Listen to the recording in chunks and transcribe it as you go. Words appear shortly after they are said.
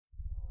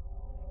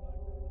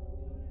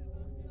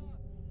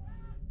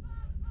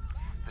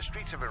The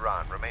streets of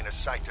Iran remain a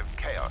site of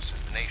chaos as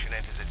the nation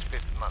enters its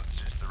 5th month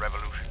since the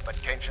revolution. But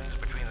tensions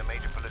between the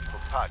major political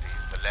parties,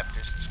 the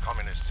leftists,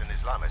 communists, and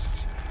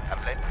Islamists,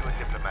 have led to a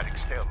diplomatic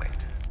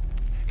stalemate.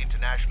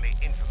 Internationally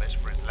infamous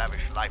for his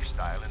lavish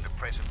lifestyle and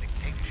oppressive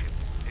dictatorship,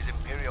 His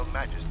Imperial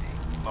Majesty,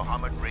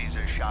 Mohammad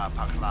Reza Shah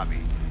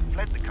Pahlavi,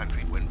 fled the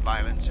country when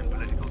violence and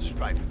political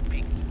strife had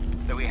peaked.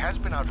 Though he has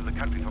been out of the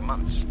country for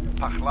months,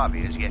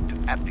 Pahlavi has yet to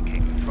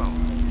abdicate the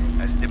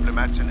throne. As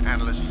diplomats and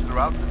analysts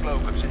throughout the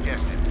globe have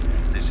suggested,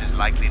 this is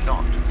likely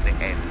not the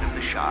end of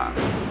the Shah.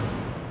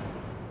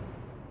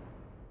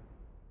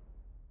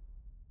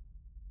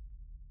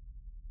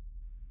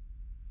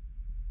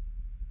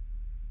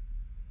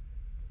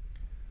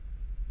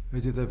 I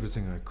did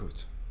everything I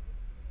could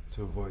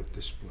to avoid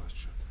this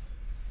bloodshed.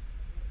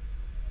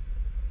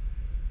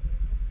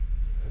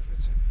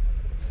 Everything.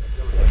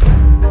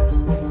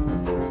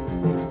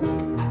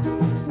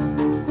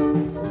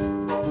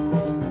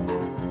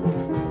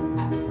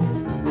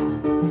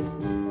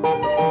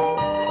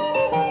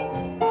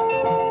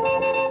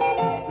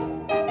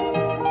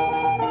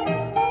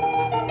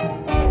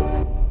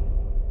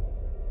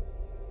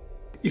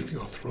 If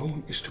your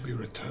throne is to be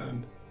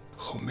returned,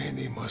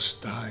 Khomeini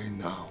must die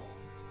now.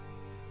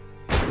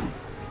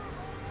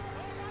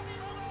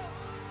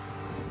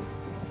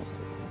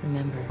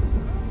 Remember,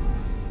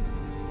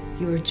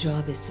 your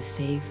job is to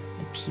save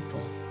the people,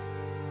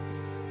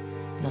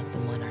 not the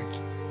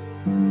monarchy.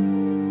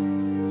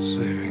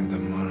 Saving the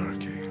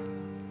monarchy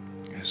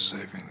is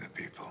saving the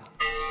people.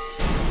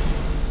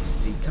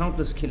 The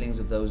countless killings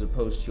of those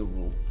opposed to your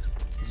rule,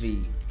 the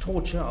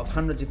torture of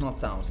hundreds if not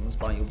thousands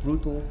by your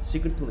brutal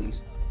secret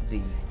police,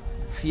 the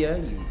fear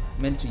you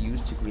meant to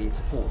use to create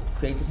support,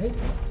 created hatred.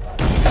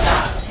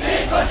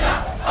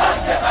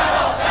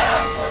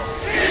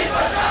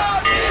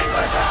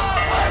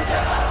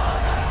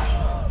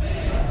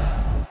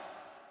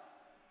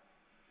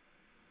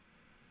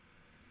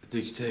 A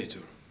dictator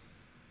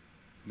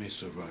may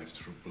survive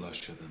through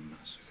bloodshed and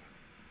massacre,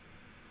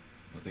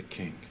 but the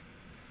king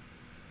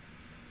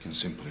can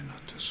simply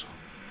not do so.